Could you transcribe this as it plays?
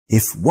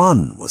If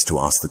one was to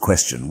ask the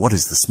question, what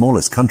is the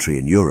smallest country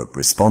in Europe,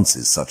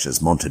 responses such as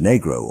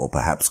Montenegro or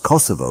perhaps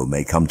Kosovo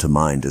may come to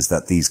mind, as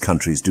that these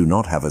countries do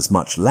not have as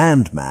much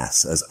land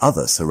mass as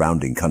other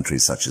surrounding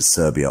countries such as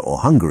Serbia or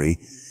Hungary,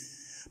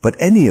 but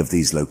any of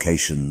these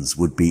locations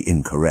would be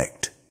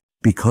incorrect,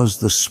 because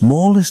the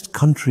smallest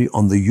country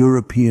on the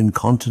European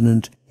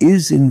continent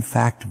is in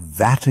fact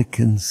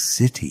Vatican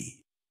City.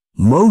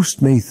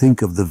 Most may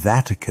think of the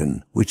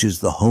Vatican, which is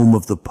the home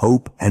of the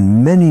Pope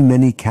and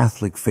many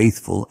Catholic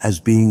faithful, as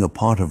being a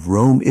part of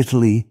Rome,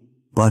 Italy,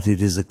 but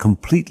it is a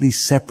completely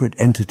separate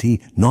entity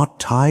not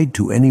tied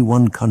to any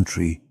one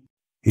country.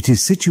 It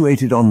is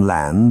situated on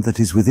land that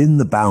is within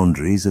the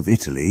boundaries of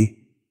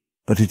Italy,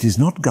 but it is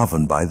not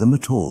governed by them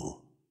at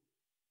all.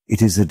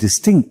 It is a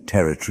distinct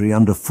territory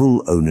under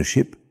full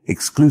ownership,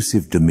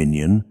 exclusive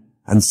dominion,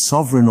 and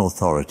sovereign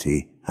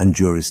authority and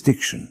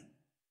jurisdiction.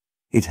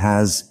 It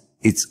has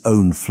its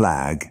own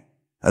flag,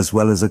 as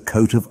well as a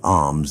coat of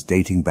arms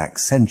dating back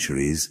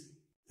centuries.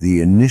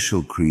 The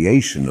initial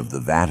creation of the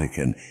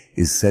Vatican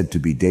is said to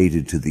be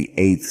dated to the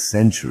 8th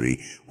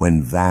century,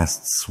 when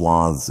vast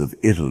swaths of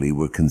Italy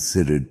were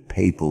considered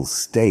papal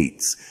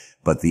states,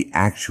 but the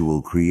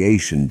actual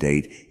creation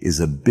date is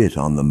a bit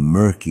on the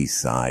murky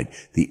side.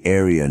 The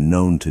area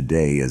known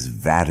today as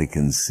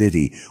Vatican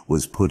City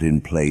was put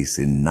in place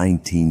in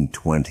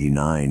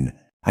 1929,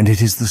 and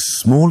it is the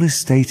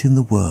smallest state in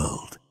the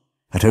world,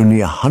 at only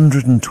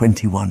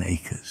 121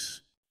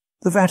 acres.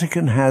 The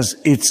Vatican has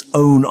its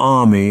own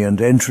army, and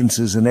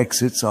entrances and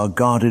exits are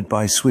guarded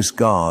by Swiss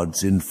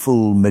guards in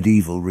full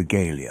medieval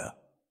regalia.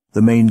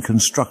 The main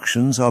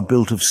constructions are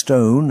built of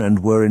stone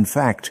and were in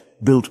fact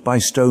built by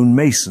stone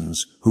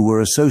masons who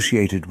were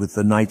associated with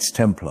the Knights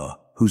Templar,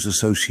 whose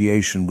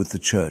association with the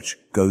Church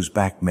goes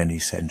back many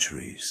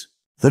centuries.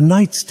 The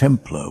Knights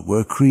Templar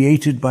were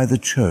created by the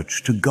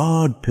Church to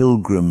guard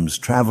pilgrims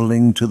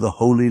traveling to the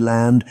Holy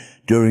Land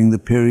during the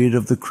period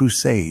of the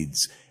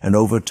Crusades, and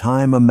over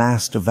time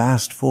amassed a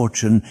vast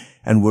fortune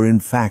and were in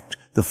fact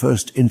the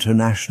first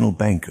international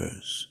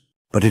bankers.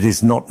 But it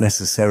is not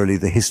necessarily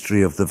the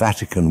history of the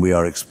Vatican we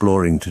are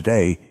exploring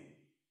today,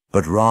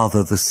 but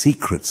rather the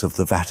secrets of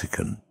the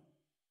Vatican,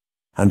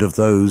 and of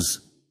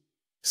those,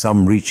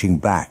 some reaching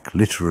back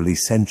literally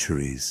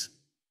centuries.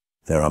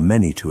 There are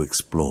many to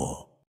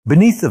explore.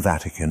 Beneath the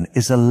Vatican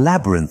is a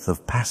labyrinth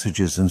of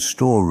passages and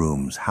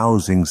storerooms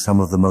housing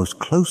some of the most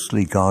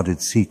closely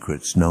guarded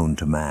secrets known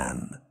to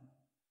man.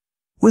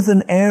 With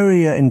an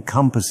area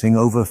encompassing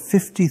over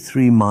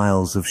 53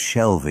 miles of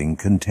shelving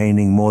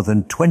containing more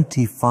than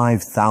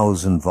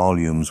 25,000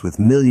 volumes with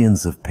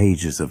millions of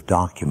pages of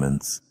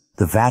documents,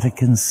 the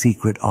Vatican's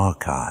secret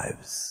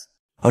archives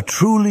are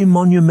truly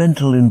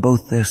monumental in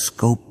both their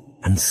scope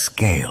and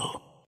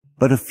scale.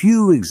 But a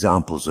few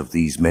examples of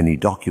these many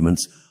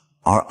documents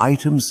are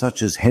items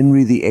such as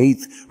Henry VIII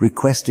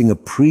requesting a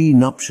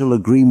pre-nuptial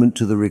agreement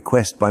to the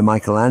request by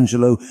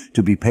Michelangelo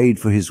to be paid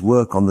for his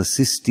work on the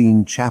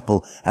Sistine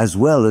Chapel, as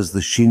well as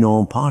the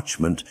Chinon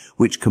parchment,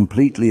 which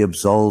completely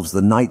absolves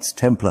the Knights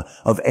Templar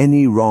of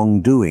any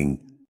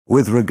wrongdoing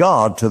with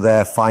regard to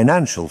their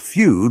financial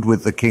feud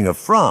with the King of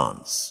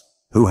France,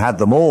 who had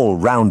them all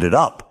rounded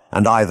up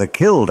and either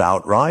killed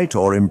outright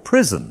or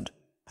imprisoned,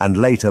 and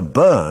later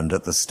burned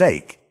at the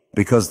stake,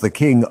 because the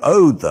king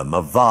owed them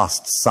a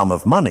vast sum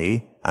of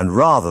money, and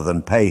rather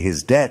than pay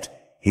his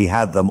debt, he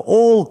had them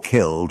all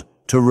killed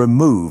to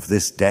remove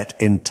this debt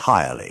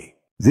entirely.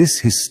 This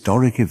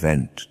historic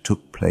event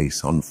took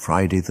place on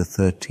Friday the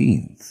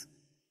 13th,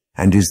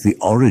 and is the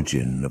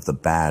origin of the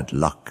bad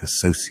luck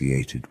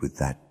associated with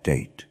that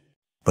date.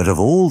 But of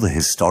all the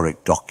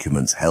historic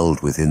documents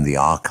held within the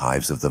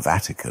archives of the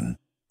Vatican,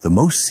 the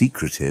most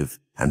secretive,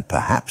 and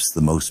perhaps the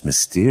most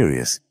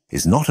mysterious,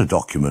 is not a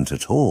document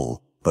at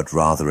all, but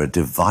rather a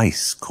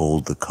device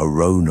called the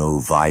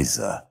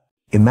coronovisor.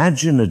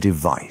 Imagine a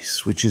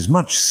device which is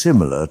much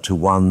similar to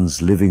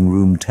one's living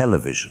room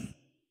television,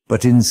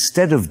 but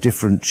instead of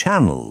different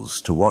channels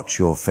to watch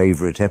your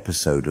favorite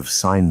episode of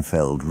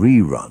Seinfeld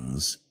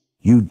reruns,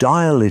 you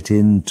dial it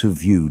in to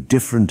view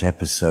different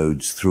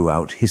episodes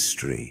throughout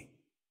history.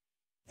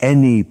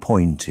 Any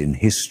point in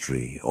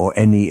history or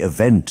any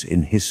event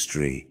in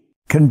history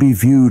can be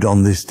viewed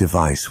on this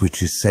device,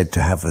 which is said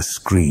to have a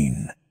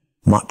screen,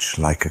 much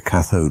like a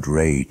cathode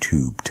ray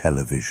tube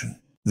television.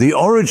 The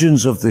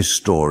origins of this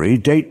story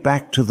date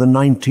back to the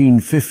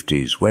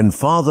 1950s, when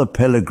Father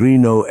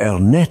Pellegrino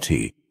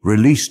Ernetti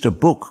released a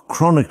book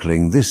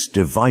chronicling this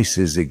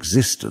device's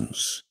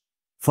existence.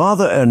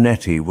 Father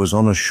Ernetti was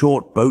on a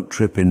short boat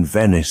trip in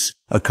Venice,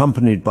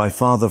 accompanied by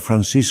Father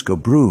Francisco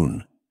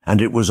Brun, and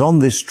it was on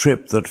this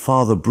trip that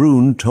Father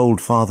Brun told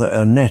Father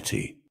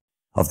Ernetti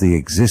of the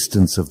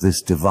existence of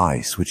this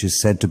device, which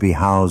is said to be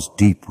housed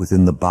deep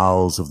within the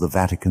bowels of the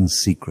Vatican's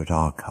secret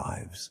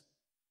archives.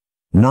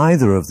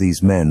 Neither of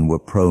these men were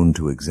prone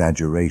to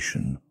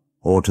exaggeration,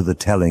 or to the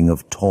telling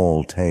of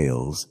tall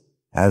tales,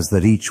 as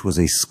that each was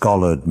a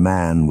scholared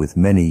man with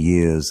many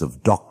years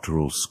of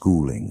doctoral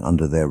schooling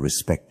under their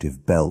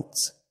respective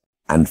belts,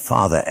 and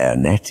Father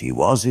Ernetti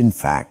was, in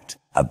fact,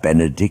 a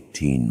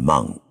Benedictine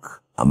monk,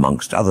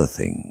 amongst other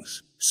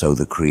things, so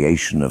the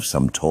creation of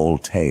some tall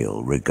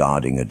tale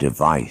regarding a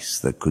device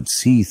that could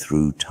see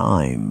through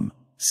time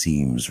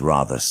seems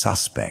rather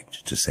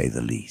suspect, to say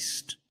the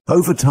least.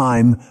 Over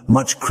time,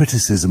 much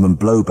criticism and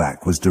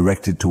blowback was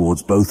directed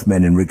towards both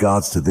men in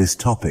regards to this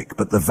topic,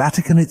 but the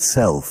Vatican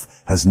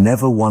itself has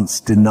never once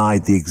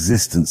denied the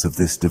existence of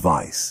this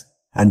device,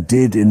 and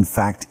did in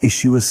fact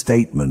issue a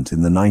statement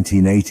in the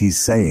 1980s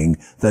saying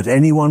that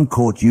anyone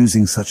caught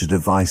using such a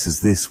device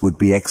as this would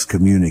be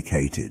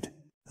excommunicated.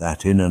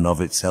 That in and of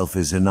itself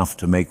is enough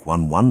to make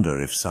one wonder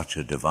if such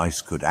a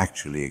device could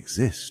actually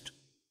exist.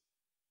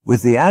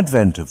 With the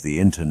advent of the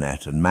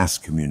internet and mass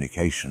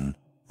communication,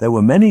 there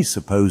were many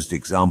supposed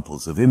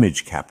examples of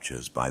image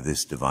captures by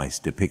this device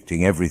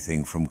depicting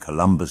everything from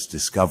Columbus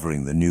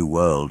discovering the New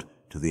World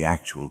to the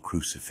actual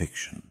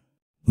crucifixion.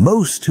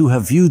 Most who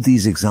have viewed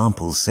these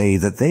examples say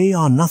that they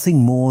are nothing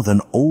more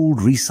than old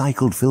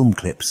recycled film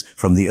clips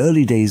from the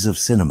early days of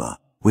cinema,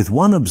 with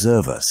one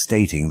observer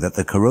stating that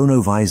the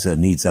coronavisor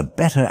needs a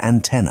better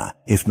antenna,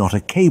 if not a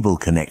cable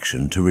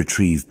connection, to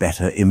retrieve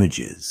better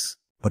images.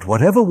 But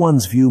whatever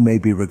one's view may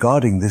be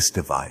regarding this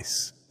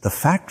device, the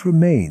fact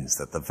remains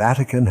that the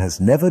Vatican has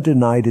never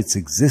denied its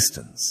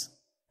existence,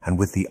 and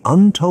with the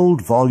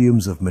untold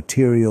volumes of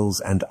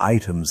materials and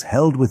items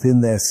held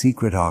within their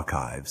secret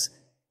archives,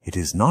 it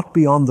is not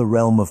beyond the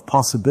realm of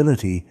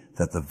possibility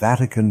that the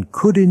Vatican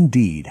could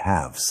indeed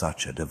have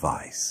such a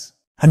device.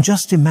 And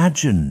just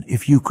imagine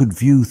if you could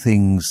view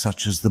things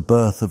such as the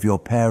birth of your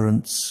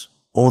parents,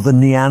 or the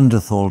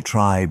Neanderthal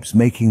tribes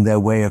making their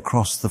way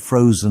across the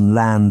frozen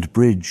land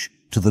bridge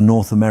to the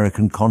North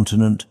American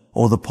continent,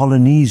 or the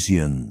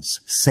Polynesians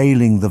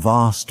sailing the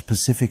vast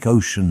Pacific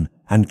Ocean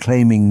and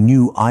claiming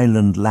new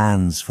island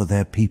lands for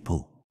their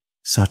people.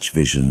 Such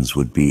visions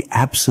would be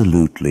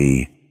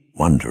absolutely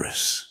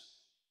wondrous.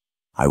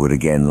 I would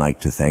again like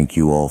to thank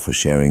you all for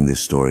sharing this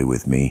story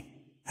with me,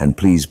 and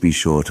please be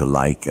sure to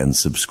like and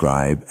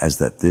subscribe, as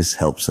that this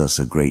helps us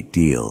a great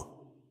deal.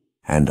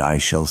 And I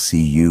shall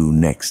see you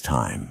next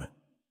time.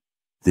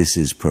 This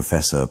is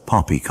Professor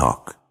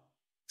Poppycock,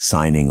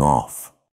 signing off.